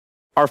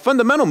Our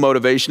fundamental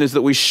motivation is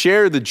that we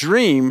share the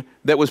dream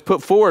that was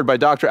put forward by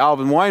Dr.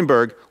 Alvin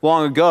Weinberg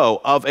long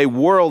ago of a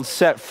world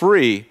set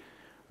free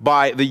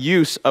by the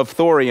use of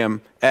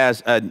thorium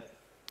as an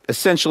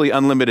essentially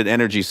unlimited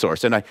energy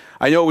source. And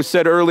I know it was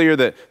said earlier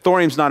that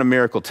thorium's not a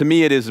miracle. To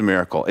me, it is a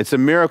miracle. It's a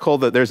miracle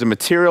that there's a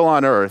material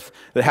on Earth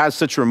that has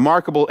such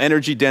remarkable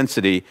energy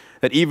density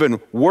that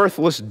even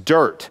worthless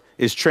dirt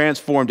is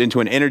transformed into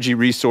an energy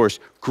resource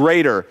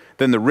greater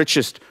than the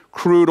richest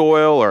crude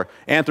oil or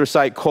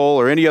anthracite coal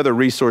or any other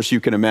resource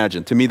you can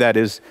imagine. To me, that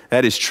is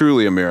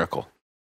truly a miracle.